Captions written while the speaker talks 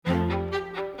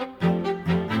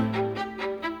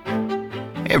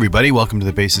Hey everybody, welcome to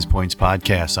the Basis Points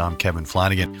Podcast. I'm Kevin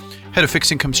Flanagan, Head of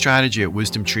Fixed Income Strategy at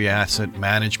WisdomTree Asset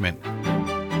Management.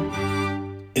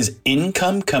 Is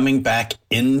income coming back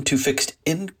into fixed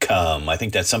income? I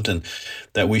think that's something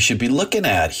that we should be looking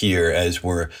at here as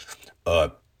we're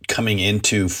coming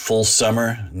into full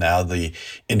summer. Now the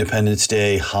Independence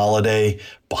Day holiday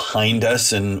behind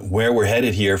us and where we're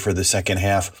headed here for the second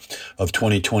half of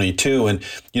 2022. And,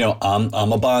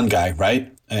 I'm a bond guy,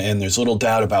 right? And there's little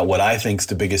doubt about what I think is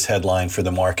the biggest headline for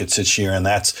the markets this year, and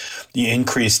that's the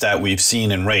increase that we've seen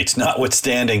in rates,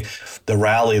 notwithstanding the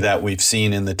rally that we've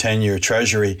seen in the 10-year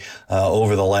Treasury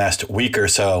over the last week or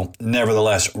so.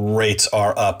 Nevertheless, rates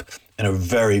are up in a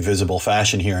very visible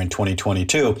fashion here in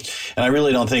 2022. And I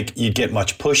really don't think you'd get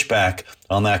much pushback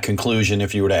on that conclusion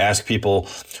if you were to ask people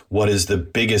what is the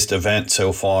biggest event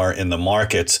so far in the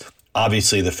markets.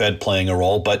 Obviously, the Fed playing a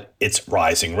role, but it's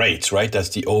rising rates, right? That's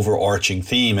the overarching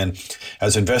theme. And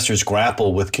as investors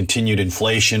grapple with continued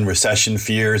inflation, recession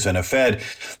fears, and a Fed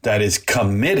that is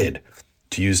committed,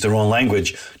 to use their own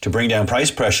language, to bring down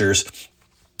price pressures,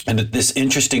 and this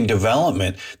interesting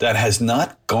development that has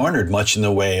not garnered much in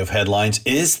the way of headlines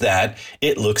is that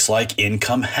it looks like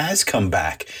income has come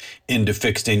back into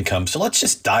fixed income. So let's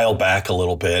just dial back a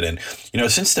little bit. And,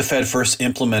 since the Fed first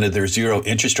implemented their zero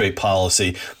interest rate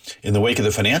policy in the wake of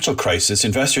the financial crisis,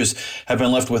 investors have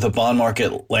been left with a bond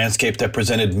market landscape that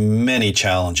presented many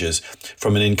challenges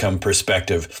from an income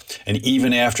perspective. And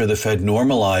even after the Fed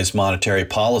normalized monetary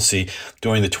policy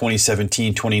during the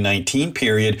 2017-2019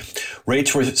 period,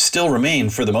 rates were still remain,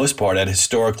 for the most part, at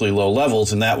historically low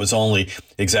levels. And that was only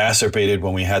exacerbated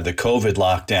when we had the COVID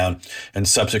lockdown and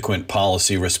subsequent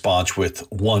policy response, with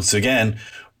once again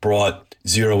brought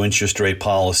zero interest rate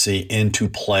policy into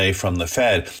play from the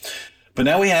Fed. But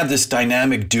now we have this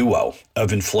dynamic duo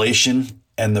of inflation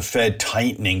and the Fed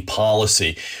tightening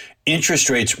policy. Interest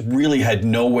rates really had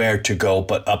nowhere to go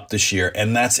but up this year,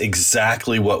 and that's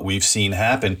exactly what we've seen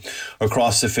happen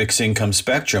across the fixed income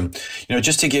spectrum.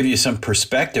 Just to give you some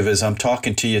perspective as I'm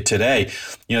talking to you today,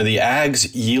 the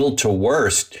AG's yield to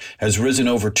worst has risen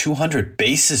over 200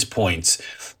 basis points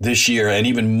this year, and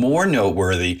even more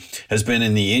noteworthy has been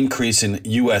in the increase in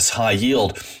U.S. high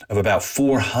yield of about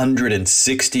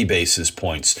 460 basis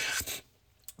points.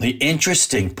 The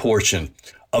interesting portion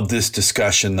of this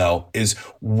discussion, though, is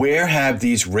where have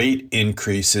these rate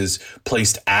increases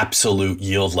placed absolute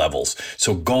yield levels?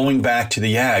 So going back to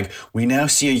the AG, we now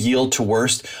see a yield to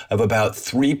worst of about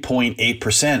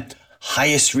 3.8%,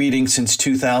 highest reading since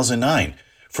 2009.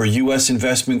 For U.S.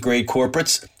 investment grade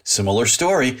corporates, similar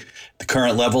story. The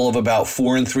current level of about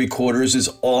 4 3/4 is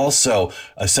also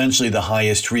essentially the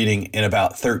highest reading in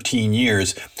about 13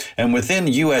 years. And within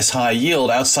U.S. high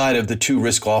yield, outside of the two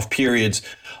risk-off periods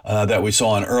that we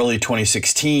saw in early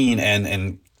 2016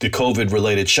 and the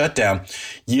COVID-related shutdown,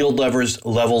 yield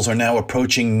levels are now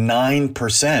approaching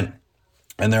 9%.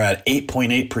 And they're at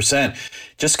 8.8%.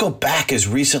 Just go back as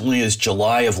recently as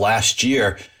July of last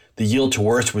year, the yield to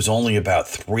worst was only about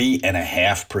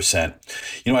 3.5%.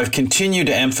 I've continued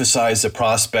to emphasize the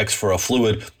prospects for a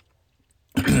fluid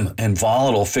and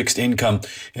volatile fixed income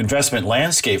investment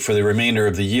landscape for the remainder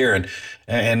of the year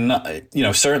and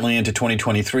certainly into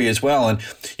 2023 as well.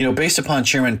 And, based upon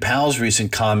Chairman Powell's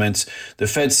recent comments, the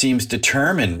Fed seems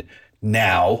determined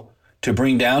now to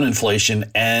bring down inflation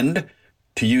and,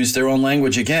 to use their own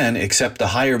language again, accept the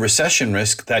higher recession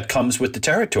risk that comes with the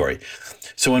territory.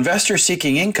 So investors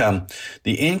seeking income,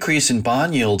 the increase in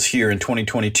bond yields here in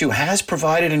 2022 has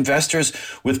provided investors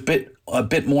with a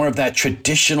bit more of that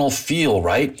traditional feel,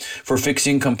 right, for fixed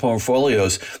income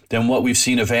portfolios than what we've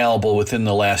seen available within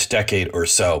the last decade or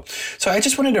so. So I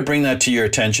just wanted to bring that to your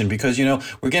attention because,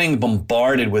 we're getting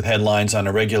bombarded with headlines on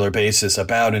a regular basis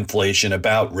about inflation,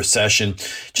 about recession,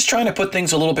 just trying to put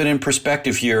things a little bit in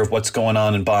perspective here of what's going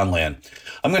on in bond land.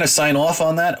 I'm going to sign off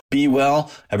on that. Be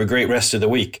well. Have a great rest of the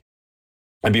week.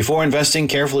 And before investing,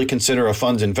 carefully consider a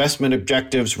fund's investment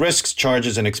objectives, risks,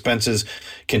 charges, and expenses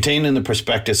contained in the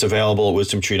prospectus available at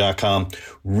wisdomtree.com.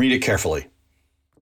 Read it carefully.